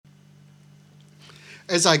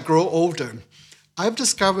As I grow older, I've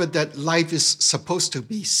discovered that life is supposed to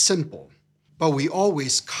be simple, but we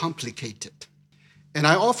always complicate it. And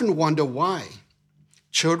I often wonder why.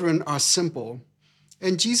 Children are simple,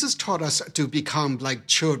 and Jesus taught us to become like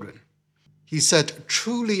children. He said,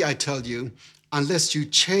 "Truly I tell you, unless you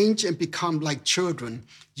change and become like children,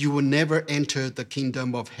 you will never enter the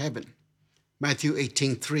kingdom of heaven." Matthew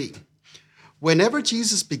 18:3. Whenever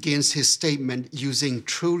Jesus begins his statement using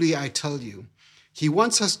 "truly I tell you," he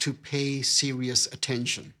wants us to pay serious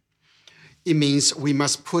attention. It means we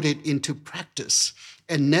must put it into practice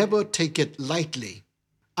and never take it lightly.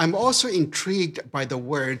 I'm also intrigued by the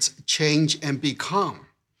words change and become,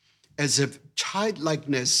 as if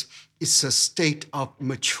childlikeness is a state of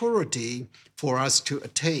maturity for us to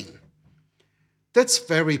attain. That's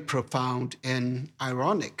very profound and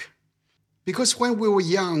ironic, because when we were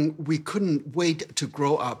young, we couldn't wait to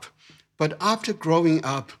grow up, but after growing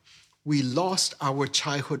up, we lost our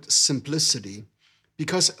childhood simplicity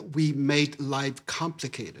because we made life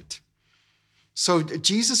complicated. So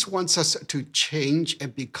Jesus wants us to change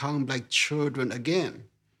and become like children again.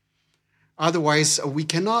 Otherwise, we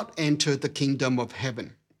cannot enter the kingdom of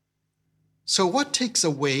heaven. So what takes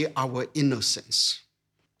away our innocence?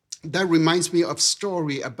 That reminds me of a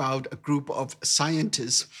story about a group of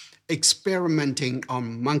scientists experimenting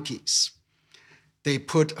on monkeys. They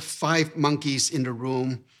put 5 monkeys in a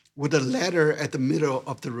room with a ladder at the middle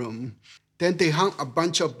of the room. Then they hung a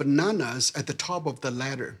bunch of bananas at the top of the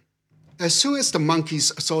ladder. As soon as the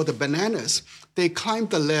monkeys saw the bananas, they climbed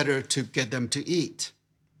the ladder to get them to eat.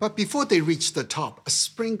 But before they reached the top, a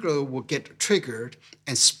sprinkler would get triggered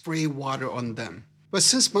and spray water on them. But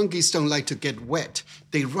since monkeys don't like to get wet,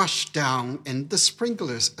 they rushed down and the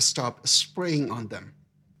sprinklers stopped spraying on them.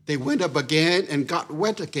 They went up again and got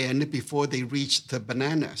wet again before they reached the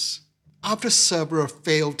bananas. After several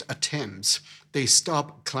failed attempts, they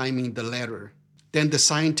stopped climbing the ladder. Then the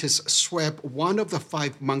scientists swapped one of the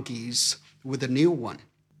 5 monkeys with a new one.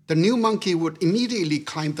 The new monkey would immediately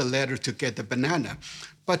climb the ladder to get the banana,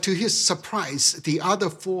 but to his surprise, the other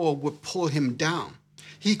 4 would pull him down.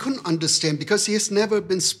 He couldn't understand because he has never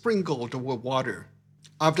been sprinkled with water.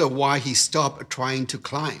 After a while, he stopped trying to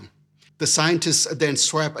climb. The scientists then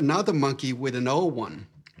swapped another monkey with an old one.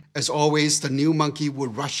 As always, the new monkey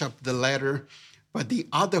would rush up the ladder, but the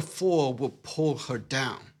other 4 would pull her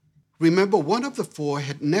down. Remember, one of the 4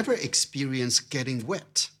 had never experienced getting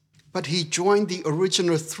wet, but he joined the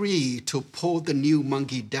original 3 to pull the new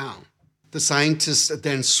monkey down. The scientists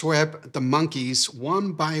then swapped the monkeys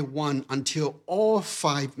one by one until all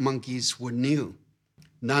 5 monkeys were new.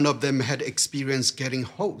 None of them had experienced getting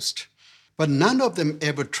hosed, but none of them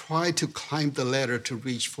ever tried to climb the ladder to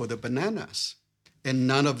reach for the bananas. And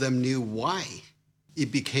none of them knew why.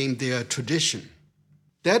 It became their tradition.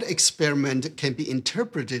 That experiment can be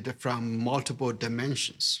interpreted from multiple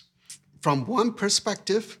dimensions. From one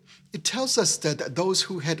perspective, it tells us that those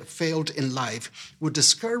who had failed in life would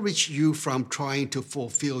discourage you from trying to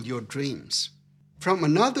fulfill your dreams. From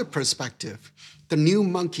another perspective, the new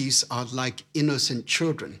monkeys are like innocent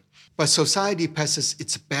children, but society passes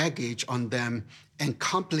its baggage on them and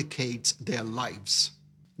complicates their lives.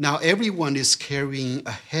 Now everyone is carrying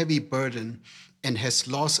a heavy burden and has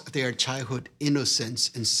lost their childhood innocence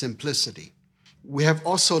and simplicity. We have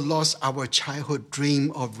also lost our childhood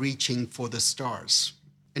dream of reaching for the stars,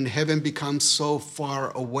 and heaven becomes so far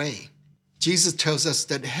away. Jesus tells us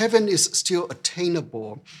that heaven is still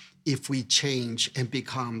attainable if we change and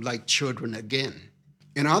become like children again.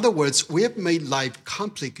 In other words, we have made life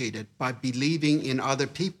complicated by believing in other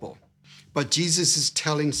people. But Jesus is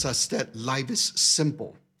telling us that life is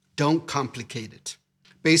simple. Don't complicate it.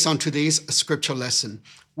 Based on today's scripture lesson,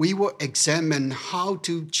 we will examine how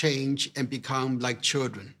to change and become like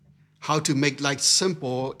children, how to make life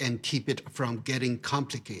simple and keep it from getting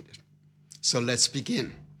complicated. So let's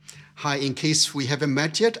begin. Hi, in case we haven't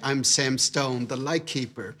met yet, I'm Sam Stone, the light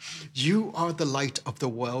keeper. You are the light of the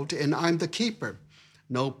world, and I'm the keeper.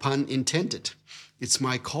 No pun intended. It's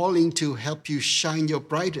my calling to help you shine your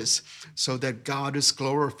brightest so that God is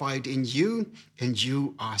glorified in you and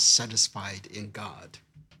you are satisfied in God.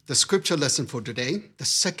 The scripture lesson for today, the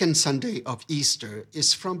second Sunday of Easter,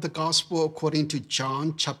 is from the Gospel according to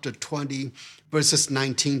John chapter 20, verses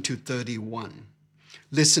 19 to 31.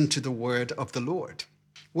 Listen to the word of the Lord.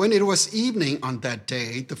 When it was evening on that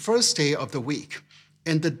day, the first day of the week,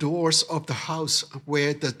 and the doors of the house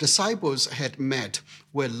where the disciples had met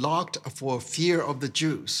were locked for fear of the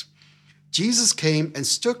Jews, Jesus came and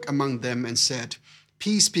stood among them and said,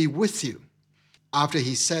 "Peace be with you." After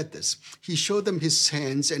he said this, he showed them his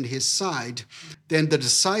hands and his side. Then the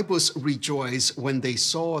disciples rejoiced when they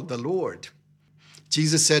saw the Lord.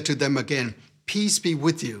 Jesus said to them again, "Peace be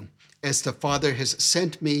with you. As the Father has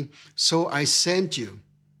sent me, so I send you."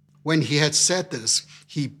 When he had said this,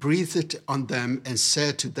 he breathed on them and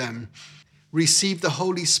said to them, "Receive the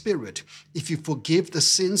Holy Spirit. If you forgive the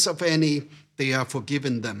sins of any, they are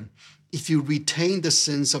forgiven them. If you retain the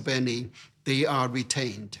sins of any, they are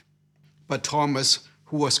retained." But Thomas,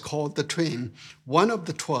 who was called the twin, one of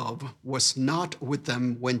the 12, was not with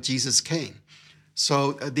them when Jesus came.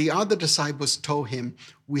 So the other disciples told him,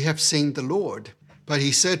 "We have seen the Lord." But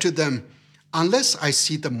he said to them, "Unless I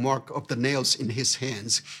see the mark of the nails in his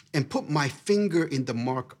hands, and put my finger in the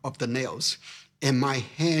mark of the nails, and my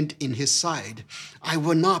hand in his side, I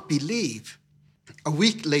will not believe." A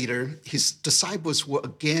week later, his disciples were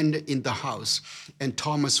again in the house, and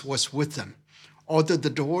Thomas was with them. Although the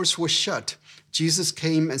doors were shut, Jesus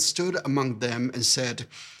came and stood among them and said,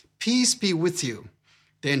 "Peace be with you."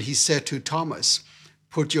 Then he said to Thomas,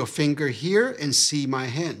 "Put your finger here and see my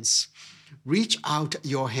hands. Reach out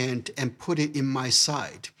your hand and put it in my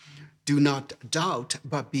side. Do not doubt,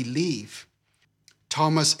 but believe."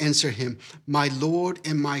 Thomas answered him, "My Lord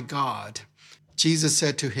and my God." Jesus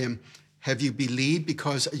said to him, "Have you believed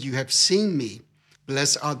because you have seen me?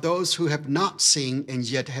 Blessed are those who have not seen and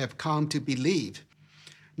yet have come to believe."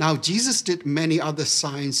 Now Jesus did many other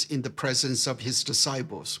signs in the presence of his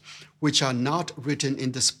disciples, which are not written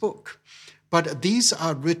in this book. But these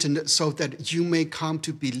are written so that you may come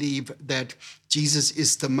to believe that Jesus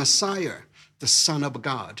is the Messiah, the Son of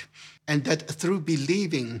God, and that through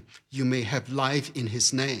believing you may have life in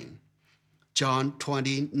his name. John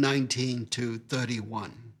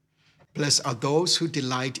 20:19-31. Blessed are those who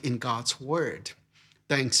delight in God's word.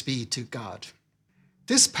 Thanks be to God.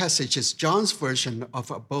 This passage is John's version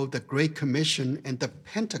of both the Great Commission and the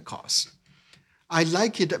Pentecost. I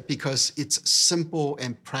like it because it's simple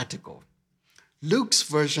and practical. Luke's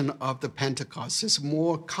version of the Pentecost is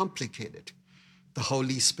more complicated. The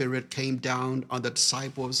Holy Spirit came down on the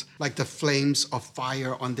disciples like the flames of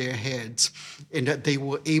fire on their heads, and that they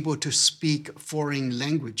were able to speak foreign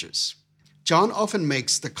languages. John often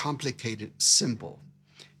makes the complicated simple.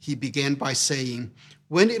 He began by saying,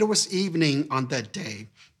 "When it was evening on that day,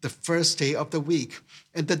 the first day of the week,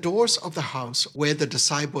 and the doors of the house where the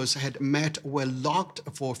disciples had met were locked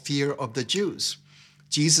for fear of the Jews,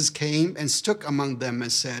 Jesus came and stood among them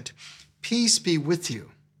and said, 'Peace be with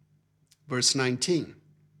you.'" Verse 19.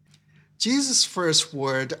 Jesus' first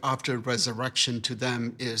word after resurrection to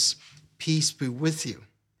them is, "Peace be with you."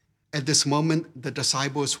 At this moment, the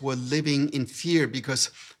disciples were living in fear because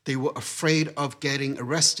they were afraid of getting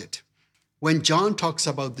arrested. When John talks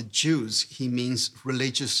about the Jews, he means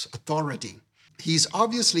religious authority. He's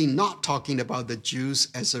obviously not talking about the Jews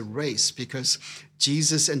as a race because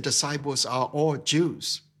Jesus and disciples are all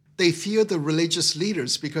Jews. They fear the religious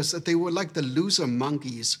leaders because they were like the loser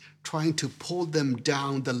monkeys trying to pull them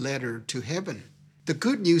down the ladder to heaven. The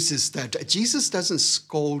good news is that Jesus doesn't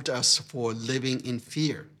scold us for living in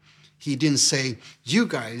fear. He didn't say, "You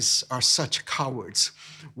guys are such cowards.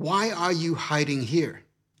 Why are you hiding here?"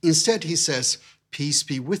 Instead, he says, "Peace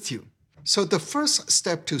be with you." So the first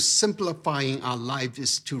step to simplifying our life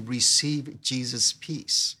is to receive Jesus'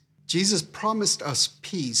 peace. Jesus promised us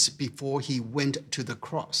peace before he went to the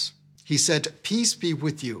cross. He said, "Peace be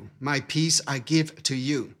with you. My peace I give to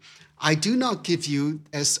you. I do not give you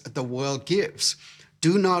as the world gives.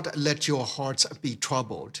 Do not let your hearts be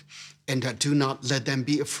troubled, and do not let them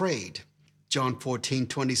be afraid." John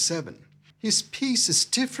 14:27. His peace is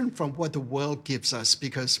different from what the world gives us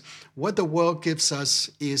because what the world gives us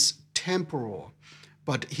is temporal,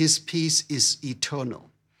 but his peace is eternal.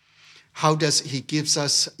 How does he give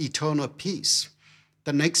us eternal peace?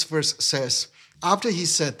 The next verse says, after he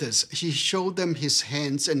said this, he showed them his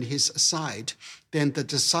hands and his side. Then the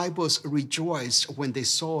disciples rejoiced when they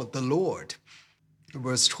saw the Lord.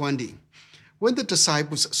 Verse 20. When the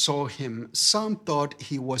disciples saw him, some thought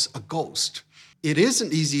he was a ghost. It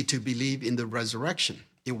isn't easy to believe in the resurrection.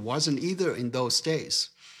 It wasn't either in those days.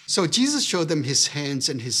 So Jesus showed them his hands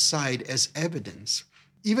and his side as evidence.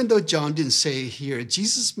 Even though John didn't say it here,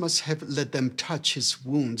 Jesus must have let them touch his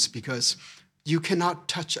wounds because you cannot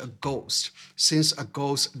touch a ghost since a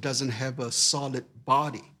ghost doesn't have a solid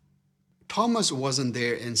body. Thomas wasn't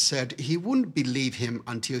there and said he wouldn't believe him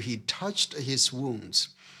until he touched his wounds.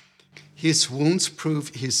 His wounds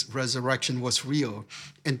proved his resurrection was real,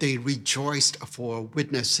 and they rejoiced for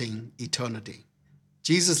witnessing eternity.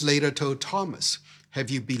 Jesus later told Thomas,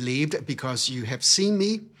 "Have you believed because you have seen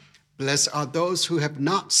me? Blessed are those who have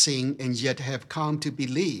not seen and yet have come to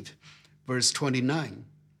believe." Verse 29.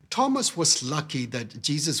 Thomas was lucky that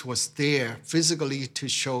Jesus was there physically to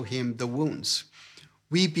show him the wounds.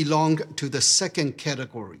 We belong to the second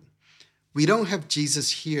category. We don't have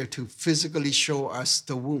Jesus here to physically show us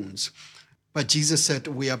the wounds, but Jesus said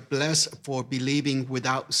we are blessed for believing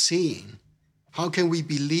without seeing. How can we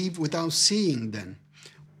believe without seeing then?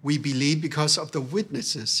 We believe because of the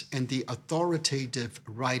witnesses and the authoritative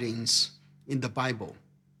writings in the Bible.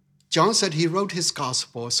 John said he wrote his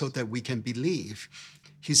gospel so that we can believe.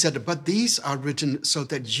 He said, but these are written so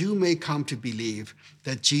that you may come to believe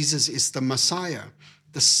that Jesus is the Messiah,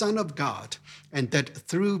 the Son of God, and that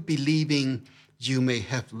through believing you may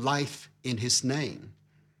have life in his name.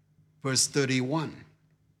 Verse 31.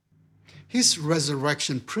 His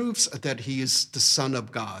resurrection proves that he is the Son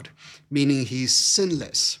of God, meaning he is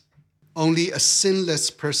sinless. Only a sinless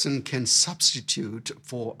person can substitute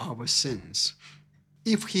for our sins.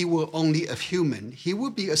 If he were only a human, he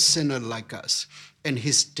would be a sinner like us, and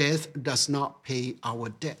his death does not pay our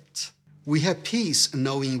debt. We have peace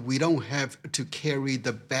knowing we don't have to carry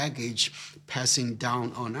the baggage passing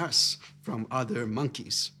down on us from other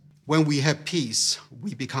monkeys. When we have peace,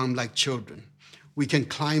 we become like children. We can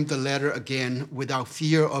climb the ladder again without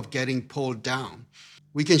fear of getting pulled down.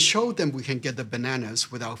 We can show them we can get the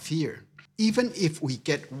bananas without fear. Even if we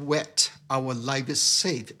get wet, our life is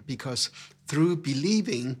safe because through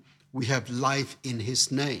believing, we have life in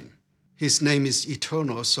his name. His name is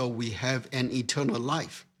eternal, so we have an eternal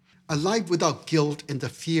life. A life without guilt and the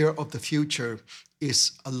fear of the future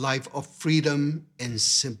is a life of freedom and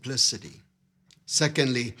simplicity.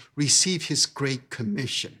 Secondly, receive his great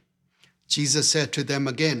commission. Jesus said to them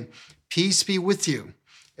again, peace be with you.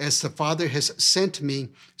 As the Father has sent me,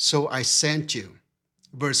 so I sent you.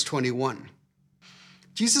 Verse 21.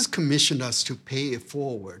 Jesus commissioned us to pay it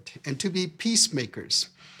forward and to be peacemakers.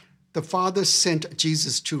 The Father sent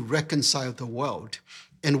Jesus to reconcile the world,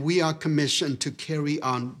 and we are commissioned to carry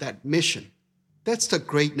on that mission. That's the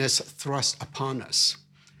greatness thrust upon us.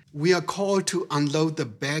 We are called to unload the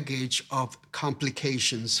baggage of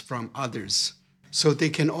complications from others so they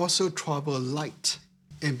can also travel light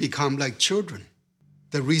and become like children.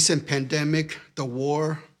 The recent pandemic, the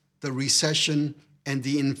war, the recession, and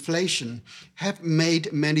the inflation have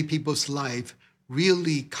made many people's life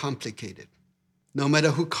really complicated. No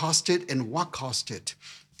matter who caused it and what caused it,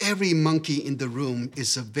 every monkey in the room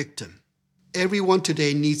is a victim. Everyone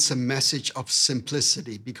today needs a message of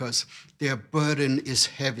simplicity because their burden is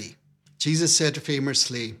heavy. Jesus said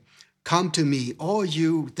famously, come to me, all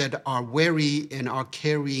you that are weary and are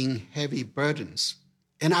carrying heavy burdens,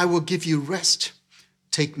 and I will give you rest.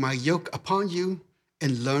 Take my yoke upon you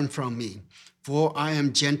and learn from me, for I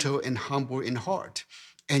am gentle and humble in heart,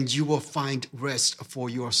 and you will find rest for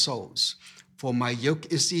your souls. For my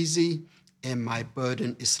yoke is easy and my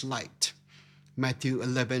burden is light. Matthew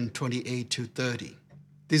 11:28-30.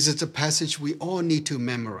 This is a passage we all need to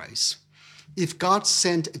memorize. If God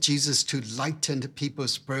sent Jesus to lighten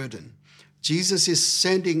people's burden, Jesus is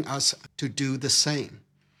sending us to do the same.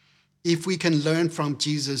 If we can learn from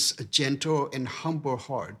Jesus' gentle and humble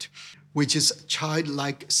heart, which is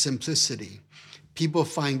childlike simplicity, people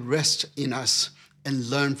find rest in us and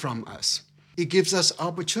learn from us. It gives us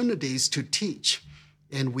opportunities to teach,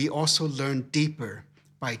 and we also learn deeper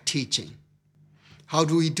by teaching. How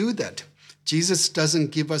do we do that? Jesus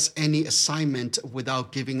doesn't give us any assignment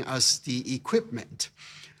without giving us the equipment.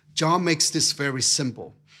 John makes this very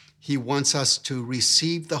simple. He wants us to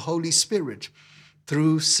receive the Holy Spirit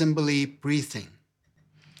through simply breathing.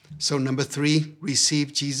 So 3,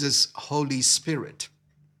 receive Jesus' Holy Spirit.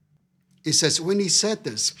 It says, when he said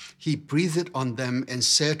this, he breathed on them and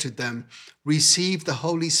said to them, receive the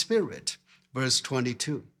Holy Spirit. Verse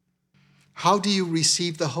 22. How do you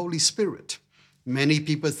receive the Holy Spirit? Many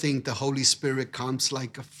people think the Holy Spirit comes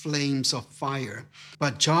like flames of fire,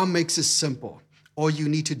 but John makes it simple. All you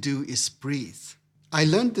need to do is breathe. I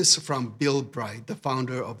learned this from Bill Bright, the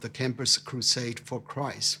founder of the Campus Crusade for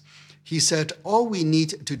Christ. He said, all we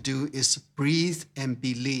need to do is breathe and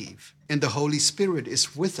believe, and the Holy Spirit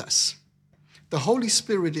is with us. The Holy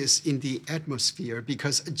Spirit is in the atmosphere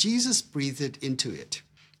because Jesus breathed into it.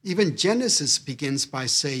 Even Genesis begins by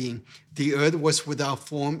saying, the earth was without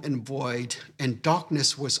form and void, and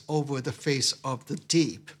darkness was over the face of the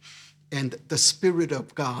deep, and the Spirit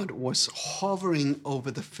of God was hovering over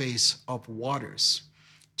the face of waters.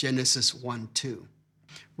 Genesis 1:2.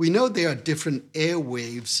 We know there are different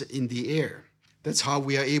airwaves in the air. That's how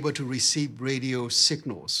we are able to receive radio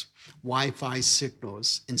signals, Wi-Fi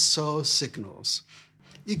signals, and soul signals.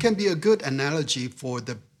 It can be a good analogy for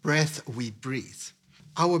the breath we breathe.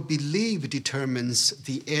 Our belief determines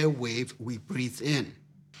the airwave we breathe in.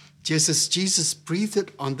 Just as Jesus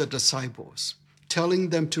breathed on the disciples, telling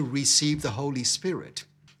them to receive the Holy Spirit,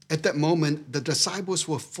 At that moment, the disciples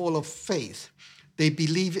were full of faith. They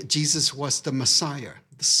believed Jesus was the Messiah,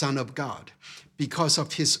 the Son of God, because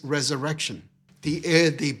of his resurrection. The air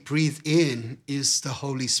they breathe in is the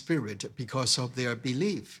Holy Spirit because of their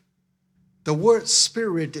belief. The word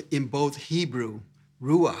spirit in both Hebrew,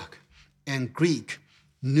 ruach, and Greek,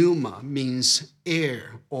 pneuma, means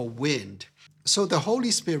air or wind. So the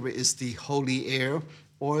Holy Spirit is the holy air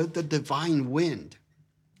or the divine wind.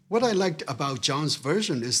 What I liked about John's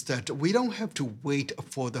version is that we don't have to wait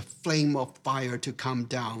for the flame of fire to come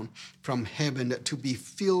down from heaven to be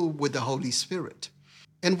filled with the Holy Spirit.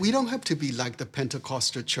 And we don't have to be like the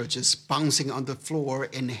Pentecostal churches, bouncing on the floor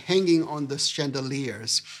and hanging on the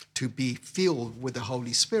chandeliers to be filled with the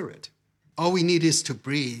Holy Spirit. All we need is to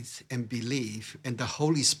breathe and believe, and the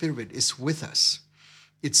Holy Spirit is with us.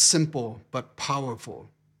 It's simple but powerful.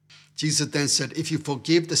 Jesus then said, if you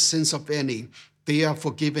forgive the sins of any, they are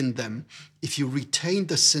forgiven them. If you retain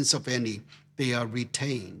the sins of any, they are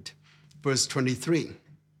retained. Verse 23.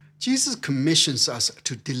 Jesus commissions us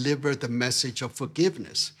to deliver the message of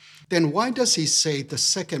forgiveness. Then why does he say the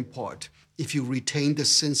second part, if you retain the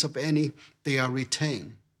sins of any, they are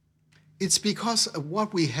retained? It's because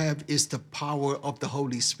what we have is the power of the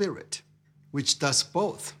Holy Spirit, which does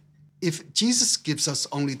both. If Jesus gives us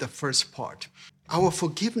only the first part, our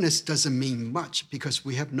forgiveness doesn't mean much because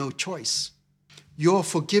we have no choice. Your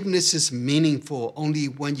forgiveness is meaningful only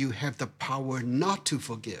when you have the power not to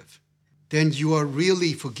forgive. Then you are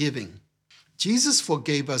really forgiving. Jesus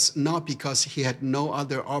forgave us not because he had no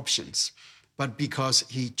other options, but because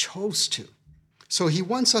he chose to. So he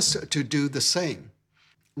wants us to do the same.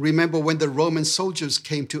 Remember when the Roman soldiers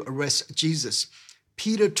came to arrest Jesus,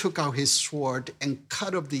 Peter took out his sword and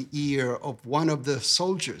cut off the ear of one of the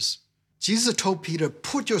soldiers. Jesus told Peter,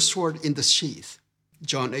 put your sword in the sheath.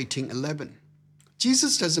 John 18:11.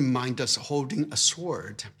 Jesus doesn't mind us holding a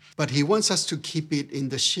sword, but he wants us to keep it in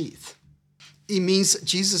the sheath. It means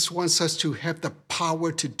Jesus wants us to have the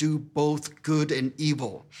power to do both good and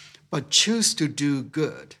evil, but choose to do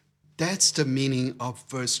good. That's the meaning of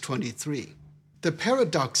verse 23. The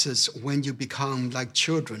paradox is when you become like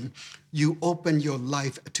children, you open your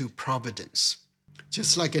life to providence.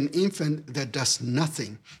 Just like an infant that does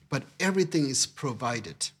nothing, but everything is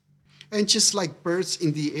provided. And just like birds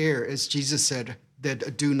in the air, as Jesus said,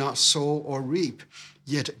 that do not sow or reap,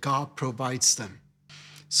 yet God provides them.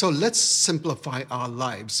 So let's simplify our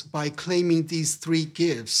lives by claiming these three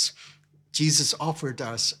gifts Jesus offered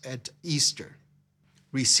us at Easter.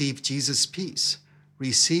 Receive Jesus' peace,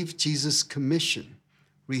 receive Jesus' commission,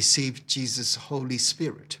 receive Jesus' Holy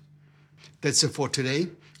Spirit. That's it for today.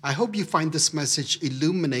 I hope you find this message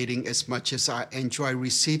illuminating as much as I enjoy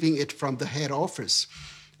receiving it from the head office.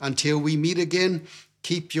 Until we meet again,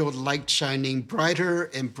 keep your light shining brighter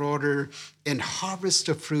and broader and harvest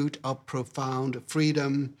the fruit of profound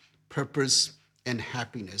freedom, purpose, and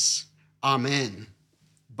happiness. Amen.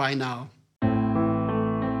 Bye now.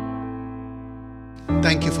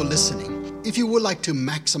 Thank you for listening. If you would like to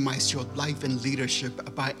maximize your life and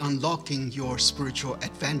leadership by unlocking your spiritual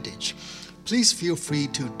advantage, please feel free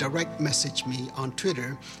to direct message me on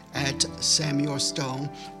Twitter at Samuel Stone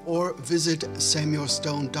or visit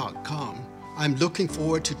samuelstone.com. I'm looking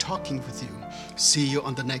forward to talking with you. See you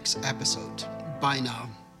on the next episode. Bye now.